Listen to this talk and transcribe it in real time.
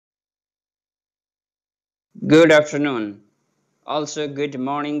Good afternoon. Also, good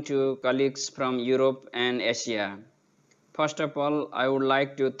morning to colleagues from Europe and Asia. First of all, I would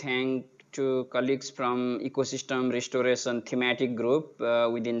like to thank to colleagues from Ecosystem Restoration Thematic Group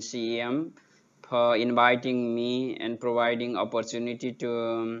within CEM for inviting me and providing opportunity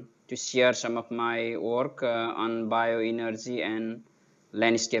to share some of my work on bioenergy and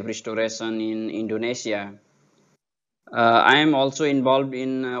landscape restoration in Indonesia. I am also involved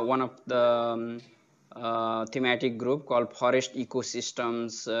in one of the thematic group called Forest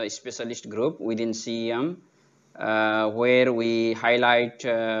Ecosystems Specialist Group within CEM, where we highlight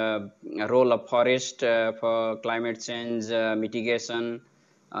role of forest for climate change mitigation,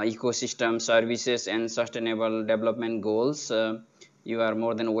 ecosystem services, and sustainable development goals. You are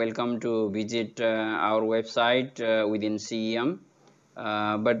more than welcome to visit our website within CEM.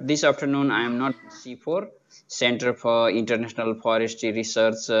 But this afternoon, I am not CIFOR, Center for International Forestry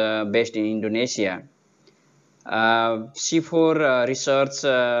Research based in Indonesia. CIFOR research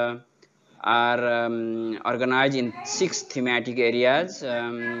are organized in 6 thematic areas,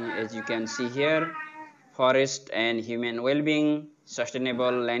 as you can see here: forest and human well-being,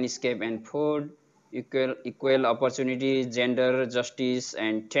 sustainable landscape and food, equal opportunities, gender justice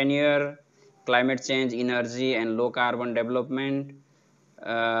and tenure, climate change, energy and low carbon development,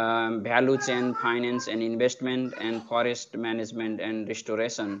 value chain finance and investment, and forest management and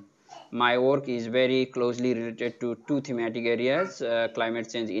restoration. My work is very closely related to 2 thematic areas: climate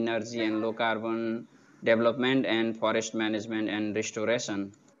change, energy and low carbon development, and forest management and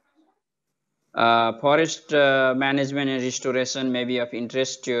restoration. Forest management and restoration may be of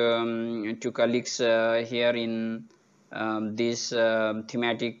interest to colleagues here in this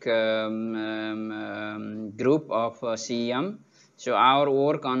thematic group of CEM. So our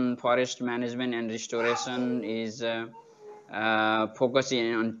work on forest management and restoration is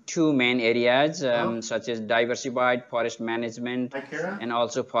focusing on 2 main areas, such as diversified forest management and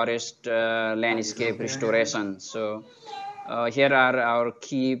also forest landscape restoration. So here are our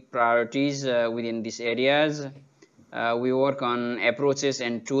key priorities within these areas. We work on approaches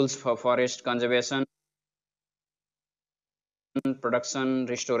and tools for forest conservation, production,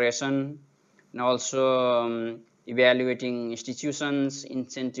 restoration, and also evaluating institutions,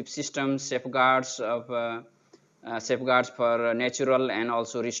 incentive systems, safeguards for natural and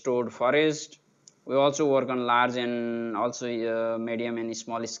also restored forest. We also work on large and also medium and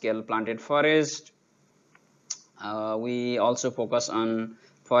small scale planted forest. We also focus on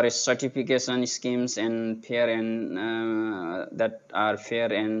forest certification schemes and fair and that are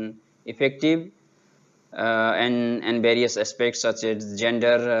fair and effective, and various aspects such as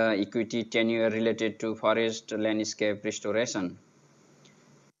gender equity, tenure related to forest landscape restoration.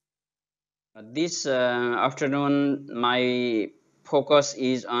 This afternoon, my focus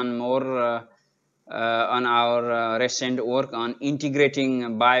is on more on our recent work on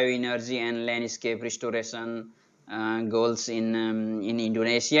integrating bioenergy and landscape restoration goals in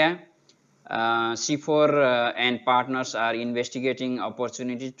Indonesia. CIFOR and partners are investigating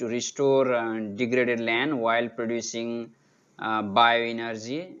opportunities to restore degraded land while producing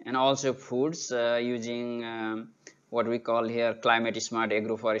bioenergy and also foods using what we call here climate smart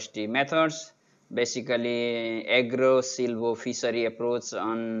agroforestry methods, basically agro-silvo-fishery approach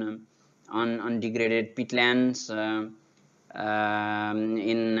on degraded peatlands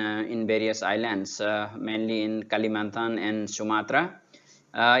in various islands, mainly in Kalimantan and Sumatra.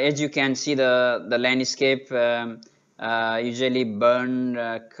 As you can see, the landscape usually burn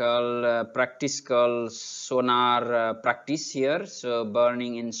practice called sonar practice here. So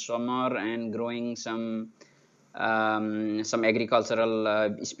burning in summer and growing some agricultural,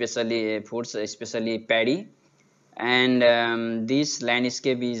 especially foods, especially paddy. And this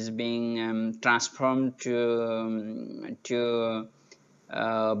landscape is being transformed to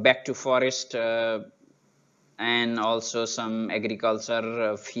back to forest and also some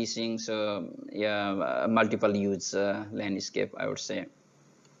agriculture, fishing. So yeah, multiple use landscape, I would say.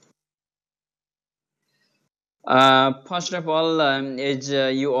 First of all, as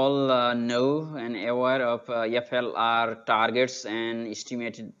you all know and aware of FLR targets and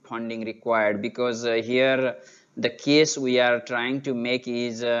estimated funding required, because here the case we are trying to make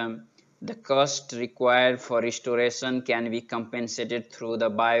is the cost required for restoration can be compensated through the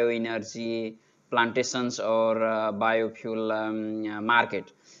bioenergy plantations or biofuel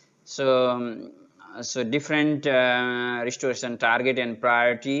market. So, so different restoration target and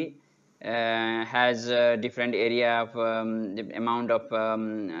priority has a different area of the amount of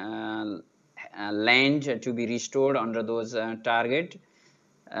land to be restored under those target,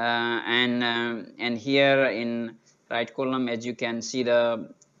 and here in right column, as you can see, the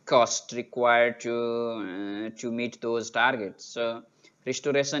cost required to meet those targets. So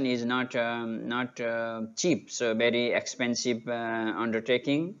restoration is not cheap, so very expensive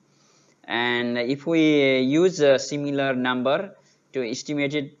undertaking. And if we use a similar number to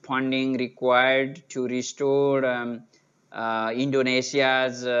estimated funding required to restore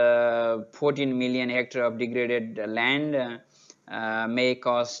Indonesia's 14 million hectare of degraded land, may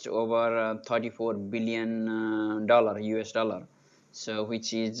cost over $34 billion US dollar. So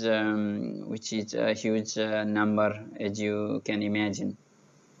which is a huge number, as you can imagine.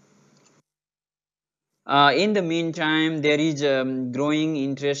 In the meantime, there is growing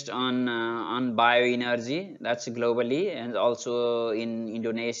interest on bioenergy. That's globally and also in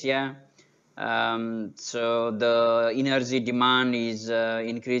Indonesia. So the energy demand is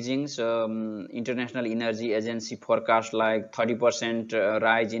increasing. So International Energy Agency forecast like 30%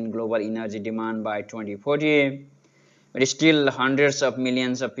 rise in global energy demand by 2040. But still, hundreds of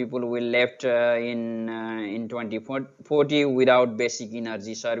millions of people will left in 2040 without basic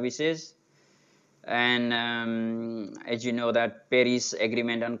energy services. And as you know, that Paris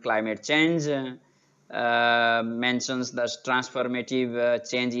Agreement on Climate Change mentions that transformative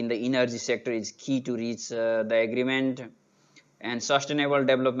change in the energy sector is key to reach the agreement. And Sustainable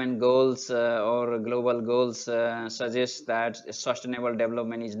Development Goals or global goals suggest that sustainable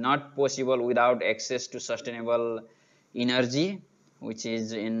development is not possible without access to sustainable energy, which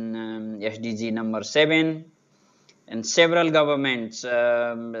is in SDG number 7. And several governments,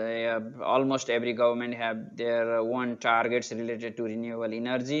 almost every government have their own targets related to renewable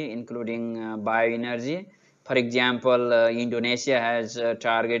energy, including bioenergy. For example, Indonesia has a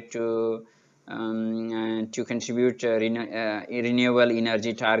target to contribute renewable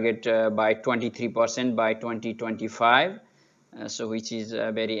energy target by 23% by 2025. So which is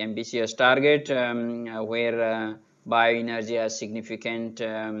a very ambitious target, where bioenergy has significant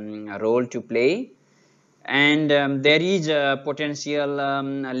role to play. And there is a potential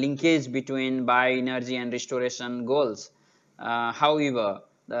linkage between bioenergy and restoration goals. However,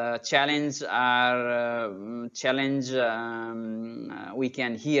 the challenge we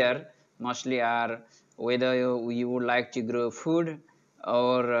can hear mostly are whether you would like to grow food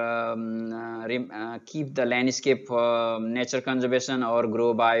or keep the landscape for nature conservation or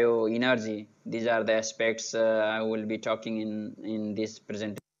grow bioenergy. These are the aspects I will be talking in this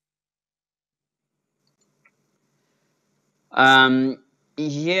presentation.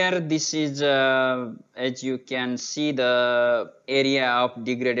 Here, this is, as you can see, the area of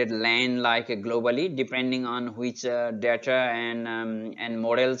degraded land like globally, depending on which data and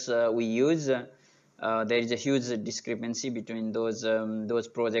models we use. There is a huge discrepancy between those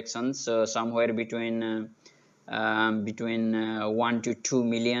projections. So somewhere between 1 to 2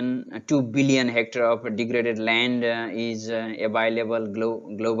 billion hectare of degraded land is available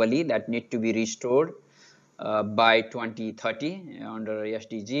globally that need to be restored by 2030 under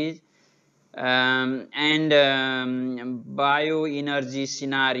SDGs. Bioenergy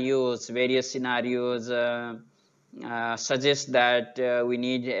scenarios, various scenarios suggest that we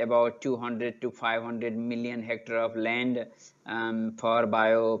need about 200 to 500 million hectare of land for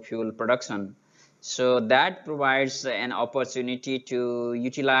biofuel production. So that provides an opportunity to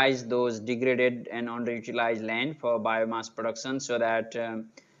utilize those degraded and underutilized land for biomass production, so that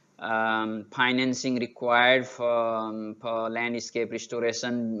financing required for landscape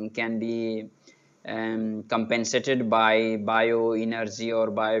restoration can be compensated by bioenergy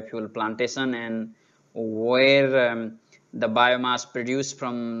or biofuel plantation, and where the biomass produced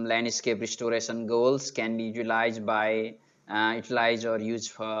from landscape restoration goals can be utilized or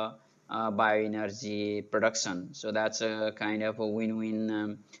used for bioenergy production. So that's a kind of a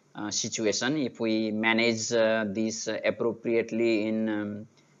win-win situation if we manage this appropriately in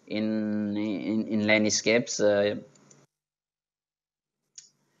landscapes.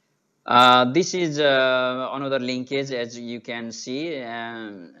 This is another linkage, as you can see.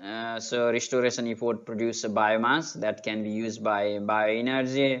 So restoration effort produce a biomass that can be used by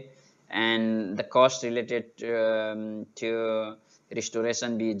bioenergy, and the cost related to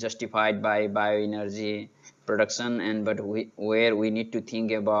restoration be justified by bioenergy production. And where we need to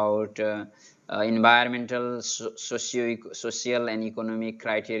think about environmental, social and economic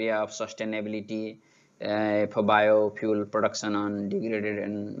criteria of sustainability for biofuel production on degraded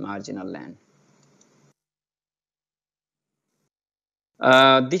and marginal land.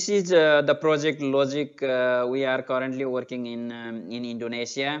 This is the project logic. We are currently working in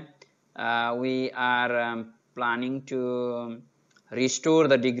Indonesia. We are planning to restore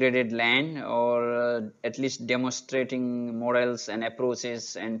the degraded land, or at least demonstrating models and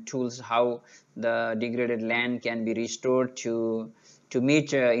approaches and tools how the degraded land can be restored to to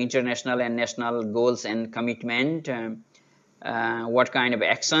meet international and national goals and commitment, what kind of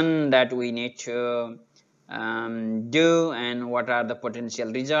action that we need to do, and what are the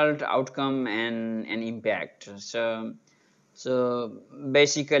potential result, outcome, and impact. So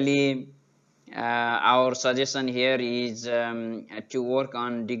basically, our suggestion here is to work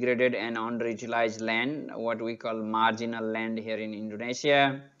on degraded and underutilized land, what we call marginal land here in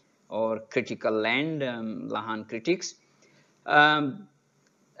Indonesia, or critical land, lahan critics. And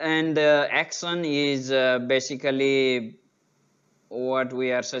action is basically what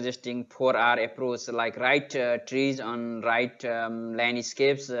we are suggesting for our approach, like right trees on right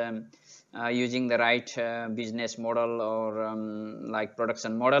landscapes, using the right business model or like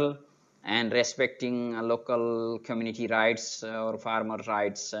production model, and respecting local community rights or farmer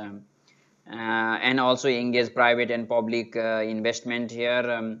rights, and also engage private and public investment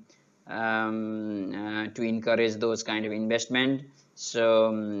here, to encourage those kind of investment,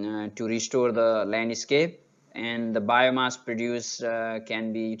 so to restore the landscape. And the biomass produced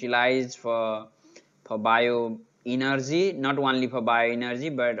can be utilized for bioenergy, not only for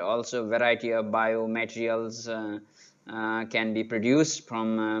bioenergy, but also variety of biomaterials can be produced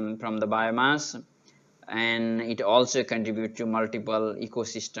from the biomass. And it also contributes to multiple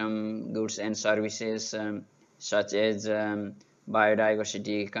ecosystem goods and services, such as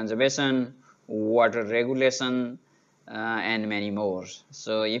biodiversity conservation, water regulation, and many more.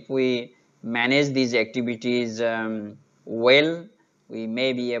 So if we manage these activities well, we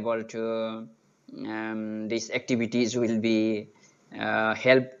may be able to, these activities will be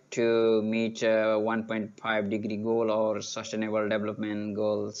help to meet 1.5 degree goal or sustainable development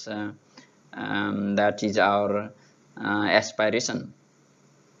goals. That is our aspiration.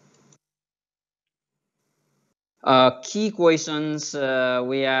 Key questions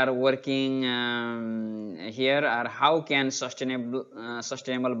we are working here are: how can sustainable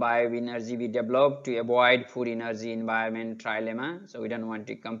bioenergy be developed to avoid food energy environment trilemma? So we don't want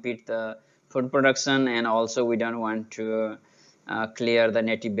to compete the food production, and also we don't want to clear the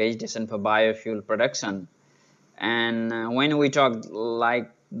native vegetation for biofuel production. And when we talk like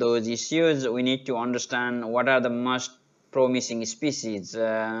those issues, we need to understand what are the most promising species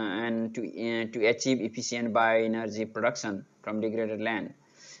and to achieve efficient bioenergy production from degraded land.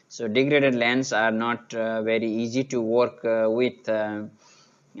 So degraded lands are not very easy to work with,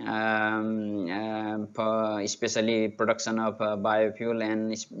 especially production of biofuel,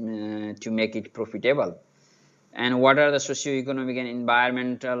 and to make it profitable. And what are the socio-economic and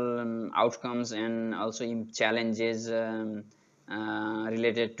environmental outcomes, and also challenges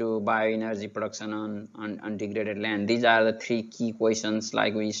related to bioenergy production on degraded land? These are the three key questions.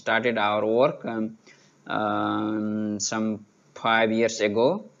 Like we started our work some 5 years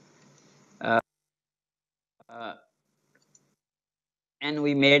ago, and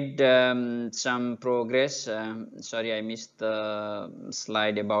we made some progress. Sorry, I missed the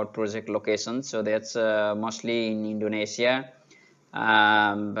slide about project location. So that's mostly in Indonesia,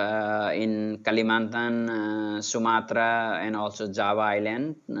 in Kalimantan, Sumatra, and also Java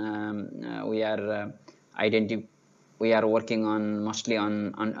Island. We are working on mostly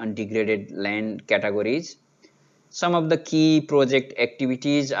on degraded land categories. Some of the key project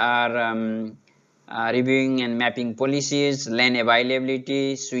activities are reviewing and mapping policies, land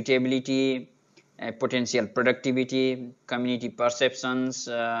availability, suitability, potential productivity, community perceptions,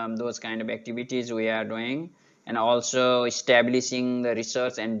 those kind of activities we are doing. And also establishing the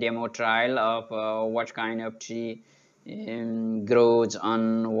research and demo trial of what kind of tree grows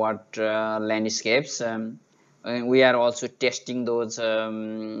on what landscapes. We are also testing those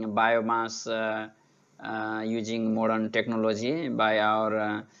biomass using modern technology by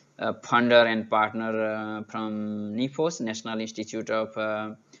our funder and partner from NIFOS, National Institute of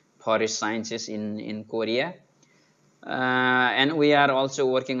Forest Sciences in Korea. And we are also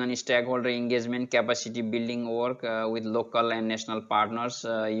working on stakeholder engagement, capacity building work with local and national partners,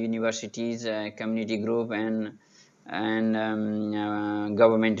 universities, community group, and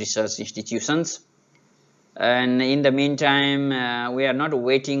government research institutions. And in the meantime, we are not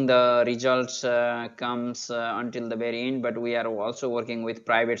waiting the results comes until the very end, but we are also working with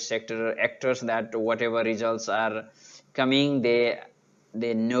private sector actors, that whatever results are coming, they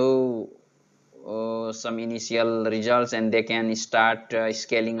know some initial results, and they can start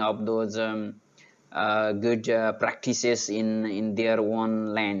scaling up those good practices in their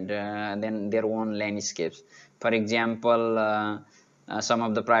own land, then their own landscapes. For example, some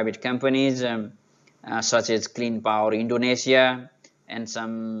of the private companies, such as Clean Power Indonesia, and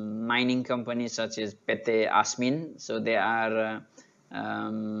some mining companies such as PT Asmin. So they are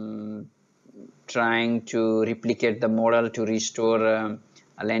trying to replicate the model to restore a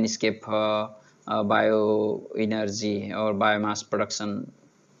landscape bioenergy or biomass production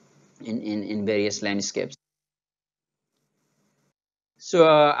in various landscapes. So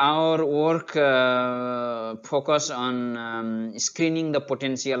our work focus on screening the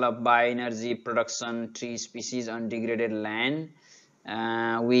potential of bioenergy production tree species on degraded land.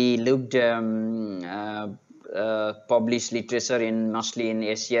 We looked published literature in mostly in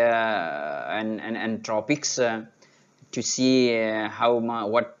Asia and tropics to see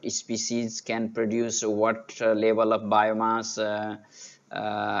what species can produce what level of biomass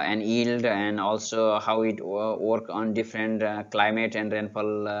and yield, and also how it work on different climate and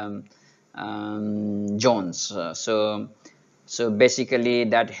rainfall zones. So basically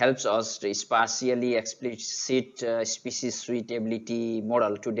that helps us to spatially explicit species suitability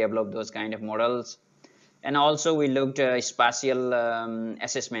model to develop those kind of models. And also we looked spatial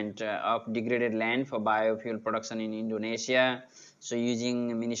assessment of degraded land for biofuel production in Indonesia. So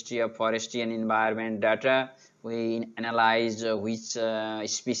using Ministry of Forestry and Environment data, we analyzed which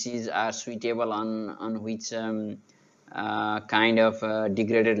species are suitable on which kind of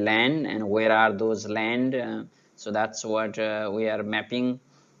degraded land, and where are those land. So that's what we are mapping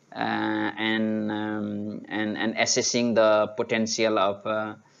and assessing the potential of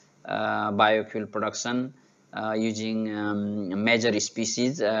biofuel production using major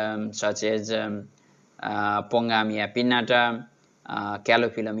species such as Pongamia pinnata,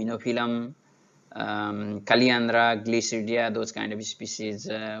 Calophyllum inophyllum, Kaliandra, Glycidia, those kind of species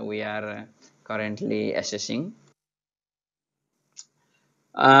we are currently assessing.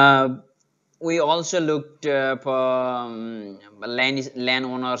 We also looked for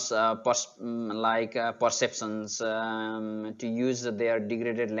landowners' perceptions to use their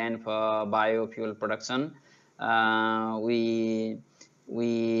degraded land for biofuel production. We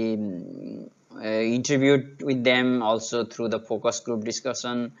interviewed with them also through the focus group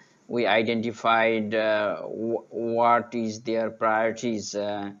discussion. We identified what is their priorities,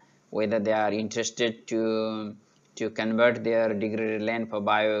 whether they are interested to convert their degraded land for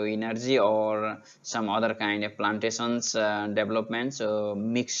bioenergy or some other kind of plantations development. So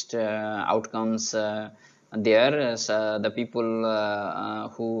mixed outcomes there. So the people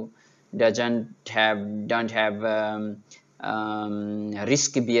who don't have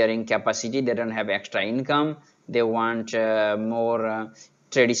risk bearing capacity, they don't have extra income, they want more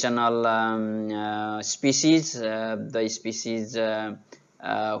traditional species, the species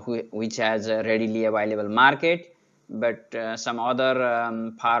which has a readily available market. But some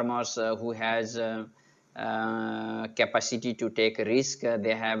other farmers who has capacity to take a risk,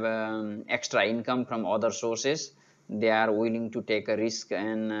 they have extra income from other sources, they are willing to take a risk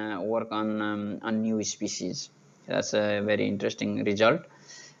and work on new species. That's a very interesting result.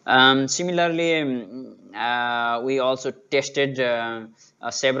 Similarly, we also tested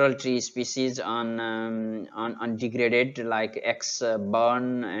several tree species on degraded, like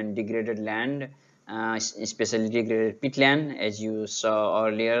ex-burn and degraded land, especially degraded peatland, as you saw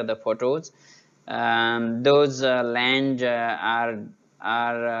earlier the photos. Those land are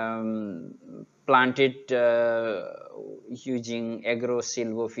planted using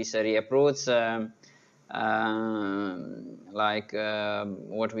agro-silvophishery approach, like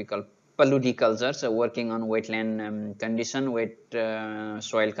what we call paludiculture, so working on wetland condition, wet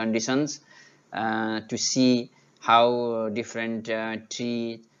soil conditions, to see how different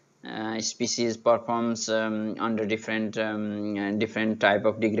tree species performs under different type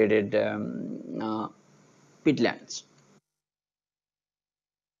of degraded peatlands.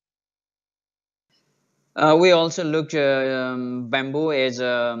 We also looked bamboo as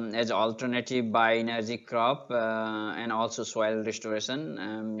alternative bioenergy crop and also soil restoration.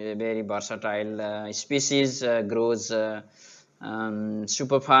 A very versatile species, grows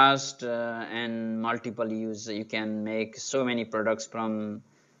super fast and multiple use. You can make so many products from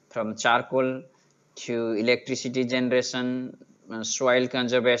charcoal to electricity generation, soil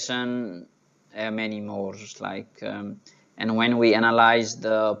conservation, many more. Like and when we analyze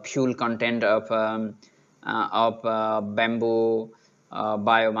the fuel content of bamboo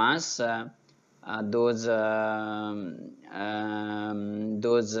biomass, those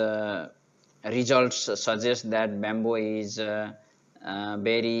results suggest that bamboo is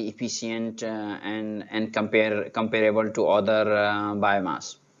very efficient and comparable to other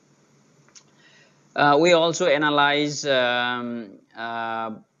biomass. We also analyze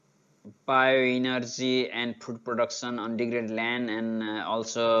bioenergy and food production on degraded land, and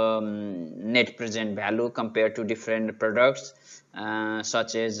also net present value compared to different products,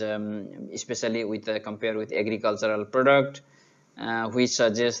 such as especially with compare with agricultural product, which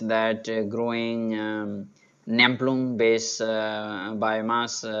suggests that growing Namplung based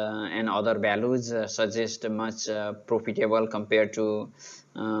biomass and other values suggest much profitable compared to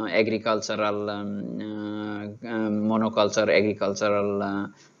agricultural monoculture agricultural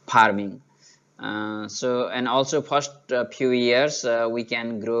farming. And also first few years we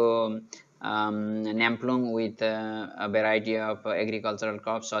can grow Namplung with a variety of agricultural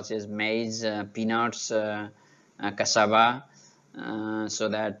crops such as maize, peanuts, cassava, so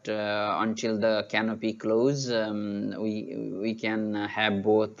that until the canopy close, we can have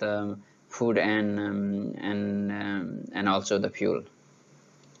both food and also the fuel.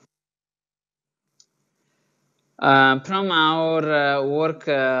 From our work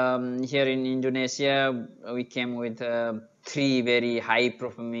here in Indonesia, we came with 3 very high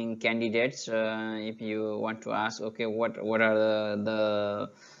performing candidates. If you want to ask, okay, what are the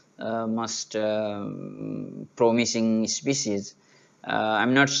most promising species?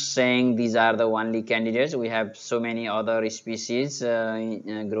 I'm not saying these are the only candidates. We have so many other species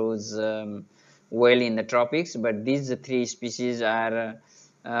grows well in the tropics, but these 3 species are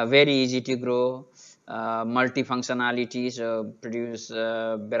very easy to grow, multifunctionality, so produce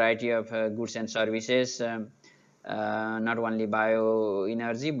a variety of goods and services, not only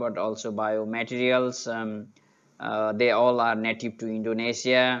bioenergy but also biomaterials. They all are native to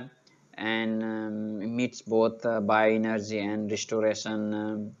Indonesia and meets both bioenergy and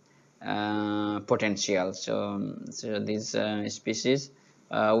restoration potential. So these species,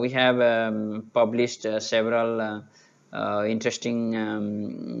 we have published several interesting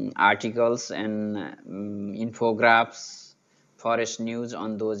articles and infographics, forest news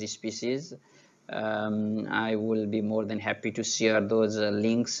on those species. I will be more than happy to share those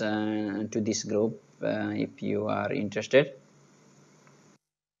links to this group if you are interested.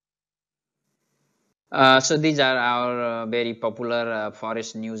 So these are our very popular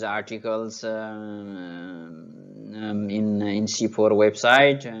forest news articles in CIFOR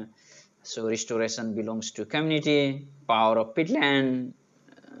website. So restoration belongs to community, power of peatland,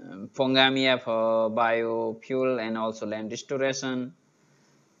 Pongamia for biofuel and also land restoration.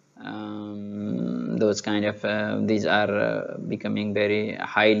 Those kind of these are becoming very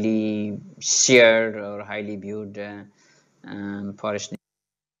highly shared or highly viewed forest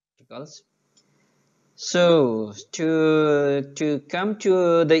articles. So to come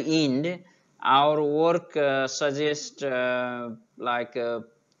to the end, our work suggests like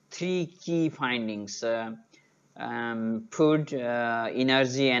 3 key findings: food,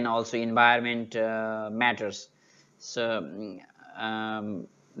 energy, and also environment matters. So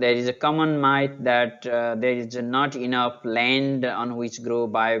there is a common myth that there is not enough land on which grow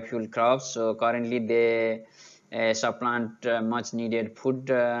biofuel crops. So currently they supplant much needed food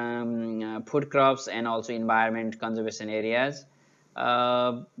crops and also environment conservation areas.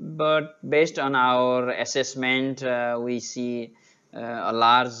 But based on our assessment, we see a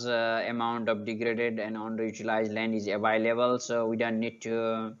large amount of degraded and underutilized land is available, so we don't need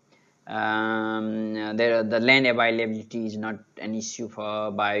to the land availability is not an issue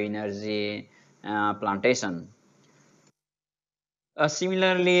for bioenergy plantation.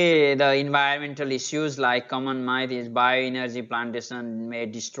 Similarly, the environmental issues like common myth is bioenergy plantation may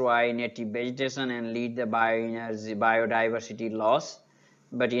destroy native vegetation and lead the biodiversity loss.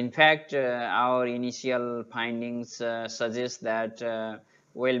 But in fact, our initial findings suggest that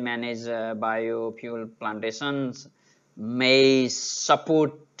well-managed biofuel plantations may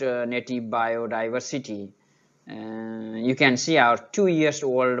support native biodiversity. You can see our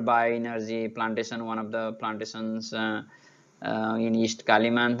 2-year-old bioenergy plantation, one of the plantations in East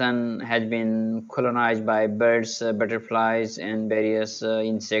Kalimantan has been colonized by birds, butterflies, and various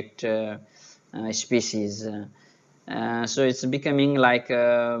insect species. So it's becoming like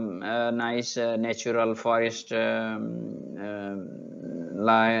a nice natural forest,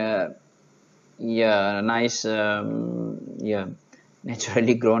 nice,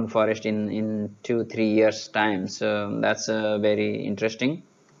 naturally grown forest in 2-3 years time. So that's very interesting.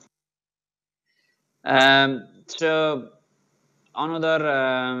 So another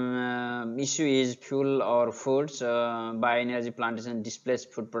issue is fuel or food. So bioenergy plantation displace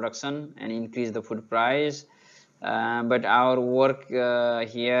food production and increase the food price. But our work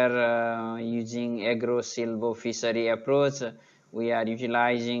here using agro-silvo fishery approach, we are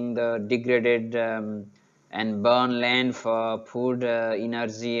utilizing the degraded and burn land for food,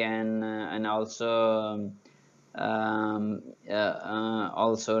 energy, and also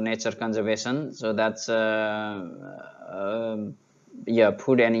also nature conservation. So that's yeah,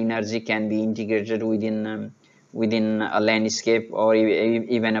 food and energy can be integrated within a landscape or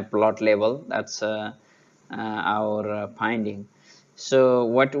even a plot level. That's our finding. So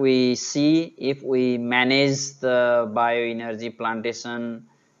what we see, if we manage the bioenergy plantation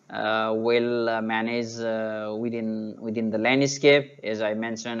well managed within the landscape, as I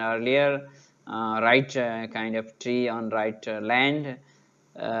mentioned earlier, right kind of tree on right land,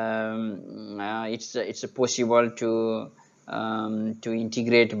 it's possible to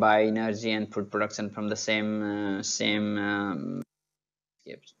integrate bioenergy and food production from the same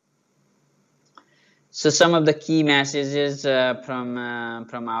landscapes. So some of the key messages from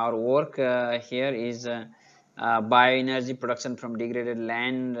our work here is bioenergy production from degraded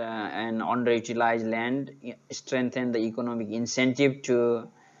land and underutilized land strengthen the economic incentive to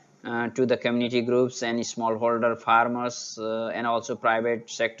the community groups and smallholder farmers and also private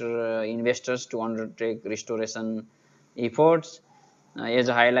sector investors to undertake restoration efforts. As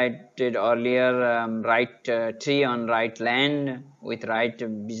highlighted earlier, right tree on right land with right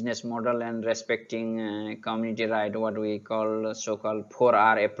business model and respecting community right, what we call so-called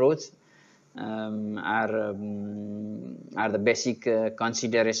 4R approach, are the basic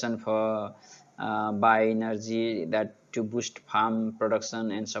consideration for bioenergy that to boost farm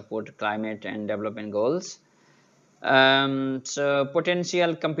production and support climate and development goals. So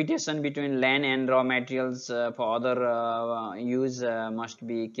potential competition between land and raw materials for other use must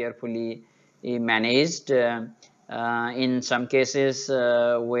be carefully managed. In some cases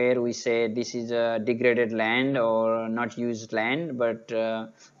where we say this is a degraded land or not used land, but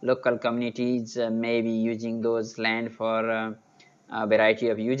local communities may be using those land for a variety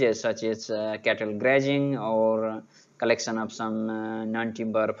of uses such as cattle grazing or collection of some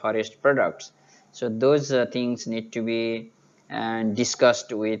non-timber forest products. So those things need to be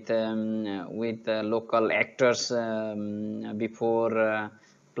discussed with local actors before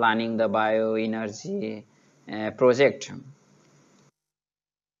planning the bioenergy project.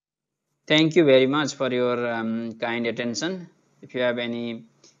 Thank you very much for your kind attention. If you have any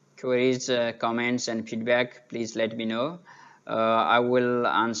queries, comments, and feedback, please let me know. I will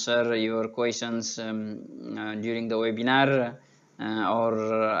answer your questions during the webinar,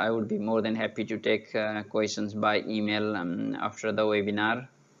 or I would be more than happy to take questions by email after the webinar.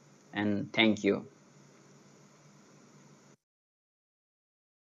 And thank you.